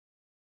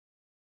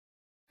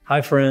Hi,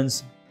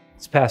 friends.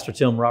 It's Pastor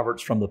Tim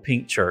Roberts from the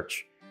Pink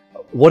Church.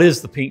 What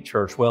is the Pink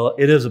Church? Well,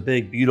 it is a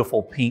big,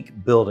 beautiful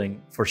pink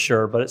building for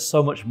sure, but it's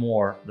so much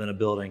more than a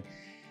building.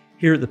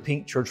 Here at the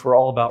Pink Church, we're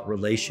all about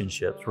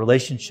relationships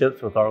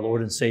with our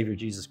Lord and Savior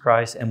Jesus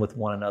Christ and with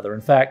one another.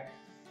 In fact,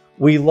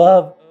 we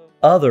love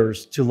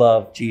others to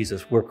love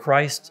Jesus. We're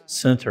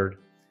Christ-centered,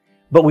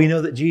 but we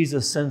know that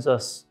Jesus sends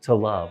us to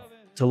love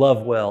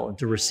well, and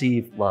to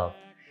receive love.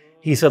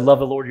 He said, love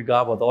the Lord your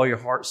God with all your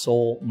heart,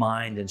 soul,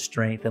 mind, and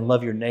strength, and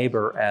love your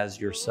neighbor as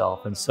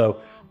yourself. And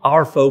so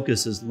our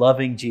focus is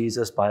loving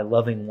Jesus by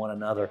loving one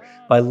another,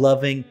 by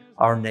loving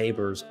our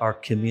neighbors, our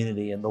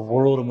community, and the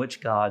world in which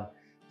God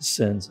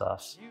sends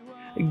us.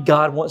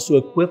 God wants to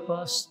equip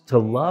us to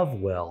love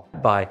well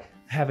by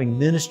having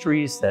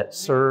ministries that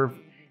serve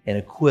and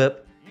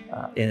equip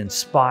and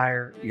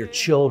inspire your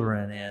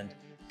children and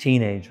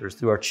teenagers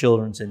through our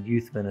children's and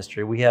youth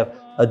ministry. We have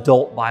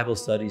adult Bible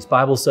studies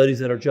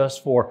that are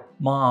just for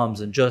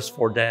moms and just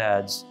for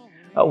dads.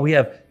 We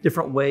have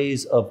different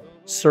ways of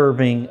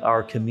serving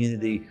our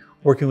community,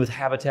 working with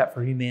Habitat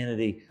for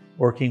Humanity,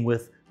 working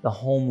with the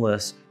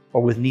homeless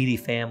or with needy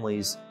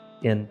families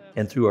and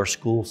through our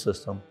school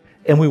system.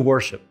 And we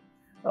worship.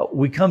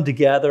 We come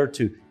together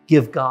to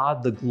give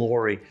God the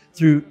glory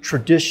through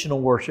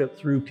traditional worship,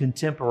 through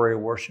contemporary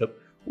worship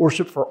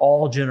for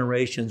all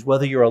generations,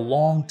 whether you're a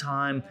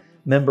long-time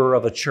member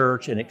of a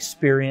church and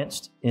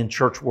experienced in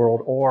church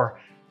world,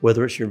 or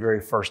whether it's your very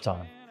first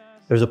time.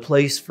 There's a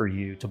place for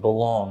you to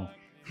belong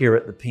here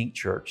at the Pink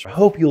Church. I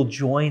hope you'll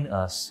join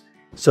us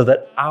so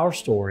that our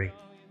story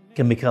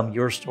can become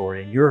your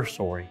story and your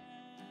story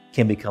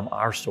can become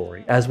our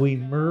story as we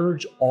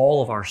merge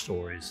all of our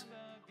stories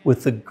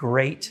with the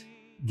great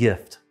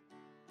gift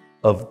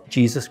of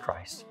Jesus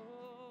Christ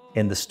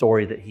and the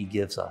story that He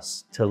gives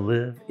us to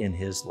live in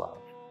His love.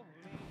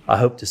 I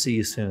hope to see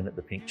you soon at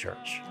the Pink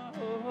Church.